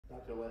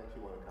Dr. Lennox,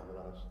 you want to comment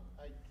on this?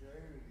 I do,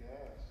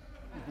 yes.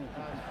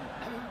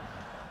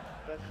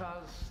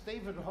 Because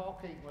Stephen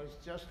Hawking was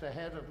just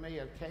ahead of me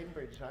at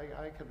Cambridge.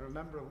 I can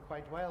remember him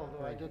quite well,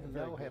 though I didn't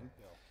know him.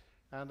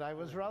 And I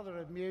was rather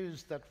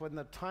amused that when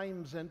the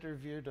Times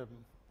interviewed him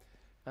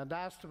and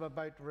asked him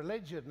about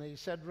religion, he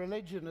said,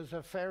 religion is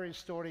a fairy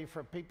story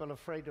for people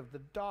afraid of the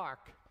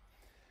dark.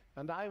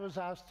 And I was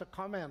asked to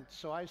comment,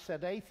 so I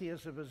said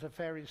atheism is a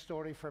fairy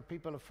story for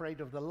people afraid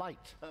of the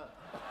light.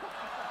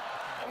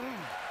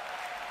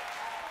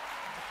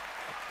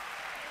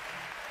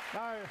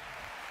 Now,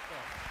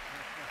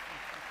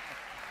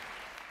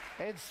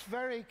 it's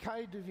very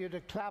kind of you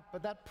to clap,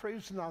 but that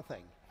proves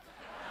nothing.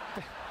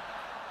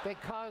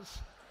 Because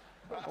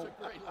that's a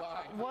great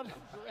line.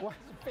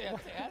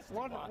 Fantastic.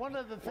 One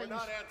of the things. We're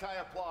not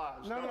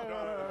anti-applause.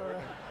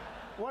 No.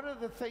 One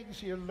of the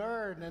things you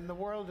learn in the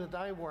world that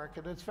I work,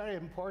 and it's very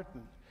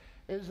important,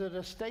 is that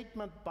a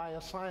statement by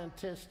a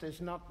scientist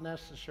is not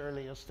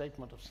necessarily a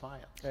statement of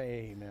science.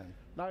 Amen.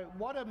 Now,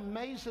 what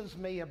amazes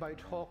me about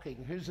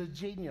Hawking, who's a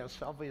genius,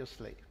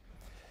 obviously,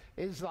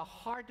 is the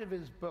heart of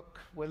his book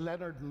with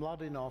Leonard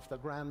Mlodinow, The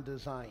Grand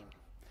Design.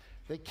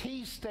 The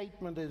key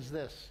statement is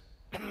this: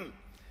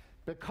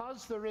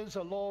 because there is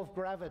a law of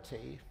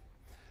gravity,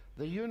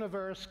 the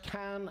universe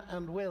can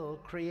and will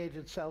create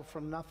itself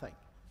from nothing.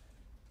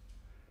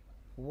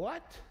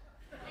 What?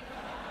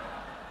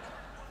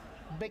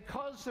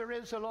 Because there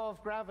is a law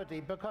of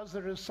gravity, because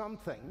there is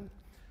something,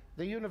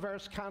 the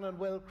universe can and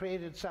will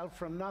create itself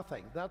from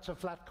nothing. That's a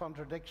flat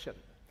contradiction.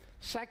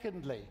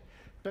 Secondly,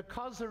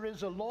 because there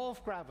is a law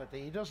of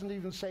gravity, he doesn't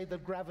even say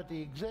that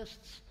gravity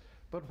exists,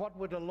 but what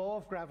would a law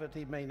of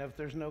gravity mean if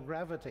there's no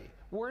gravity?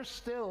 Worse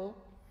still,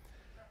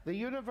 the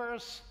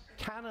universe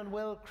can and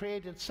will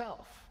create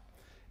itself.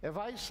 If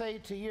I say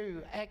to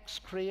you, X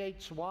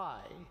creates Y,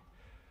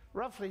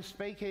 roughly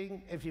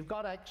speaking, if you've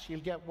got X,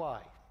 you'll get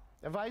Y.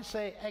 If I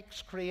say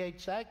X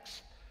creates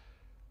X,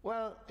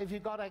 well, if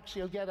you've got X,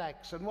 you'll get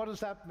X. And what does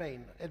that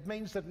mean? It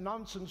means that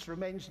nonsense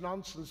remains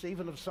nonsense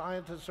even if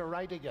scientists are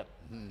writing it.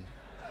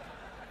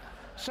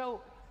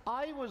 So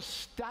I was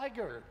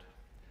staggered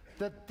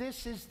that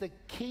this is the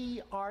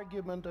key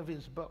argument of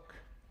his book.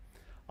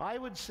 I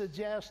would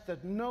suggest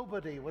that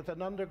nobody with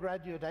an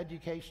undergraduate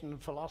education in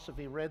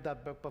philosophy read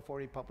that book before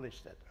he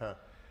published it.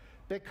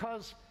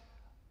 Because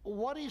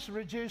what he's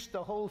reduced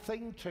the whole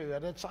thing to,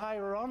 and it's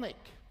ironic,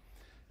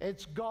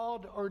 it's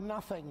God or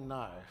nothing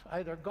now.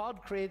 Either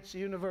God creates the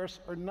universe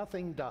or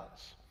nothing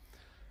does.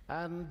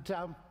 And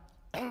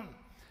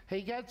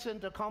he gets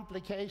into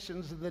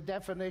complications in the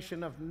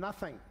definition of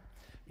nothing.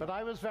 But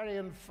I was very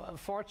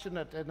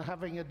fortunate in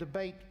having a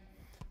debate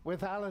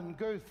with Alan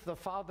Guth, the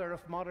father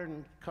of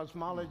modern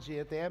cosmology,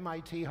 at the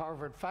MIT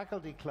Harvard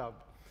Faculty Club.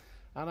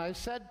 And I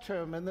said to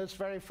him in this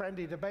very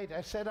friendly debate,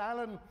 I said,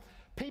 Alan,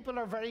 people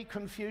are very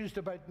confused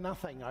about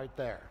nothing out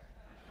there.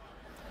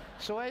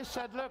 So I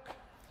said, look,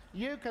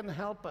 you can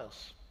help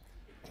us.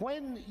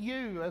 When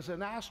you, as an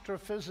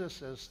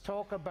astrophysicist,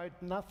 talk about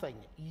nothing,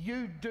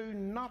 you do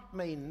not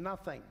mean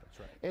nothing. That's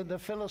right. In the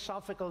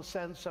philosophical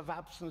sense of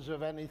absence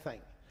of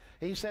anything.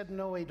 He said,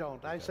 no, we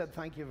don't. I said,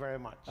 thank you very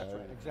much. That's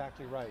right.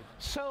 Exactly right.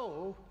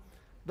 So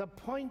the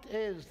point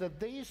is that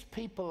these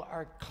people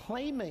are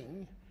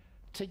claiming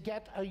to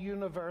get a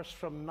universe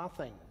from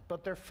nothing,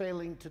 but they're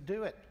failing to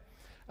do it.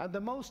 And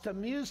the most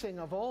amusing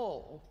of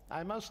all,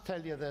 I must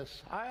tell you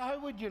this, how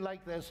would you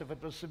like this if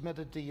it was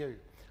submitted to you?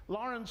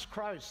 Lawrence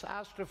Krauss,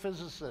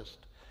 astrophysicist,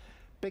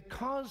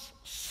 because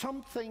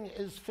something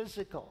is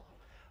physical,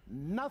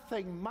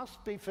 nothing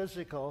must be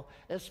physical,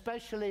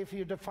 especially if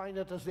you define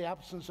it as the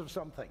absence of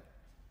something.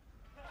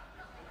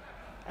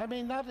 I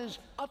mean, that is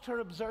utter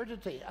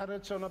absurdity, and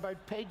it's on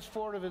about page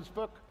 4 of his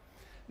book.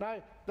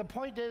 Now, the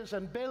point is,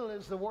 and Bill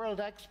is the world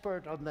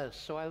expert on this,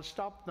 so I'll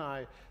stop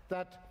now,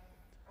 that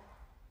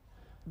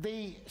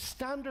the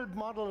standard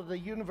model of the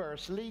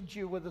universe leads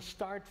you with a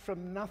start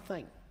from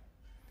nothing.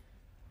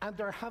 And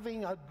they're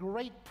having a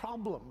great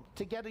problem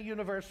to get a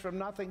universe from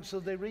nothing,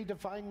 so they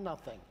redefine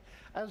nothing.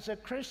 As a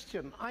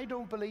Christian, I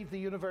don't believe the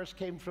universe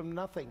came from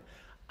nothing.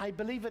 I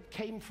believe it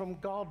came from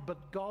God,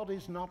 but God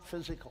is not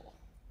physical.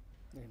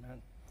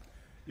 Amen.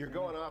 You're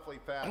going awfully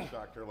fast,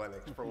 Dr.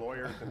 Lennox, for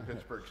lawyers and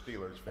Pittsburgh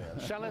Steelers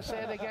fans. Shall I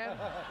say it again?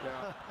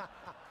 Yeah.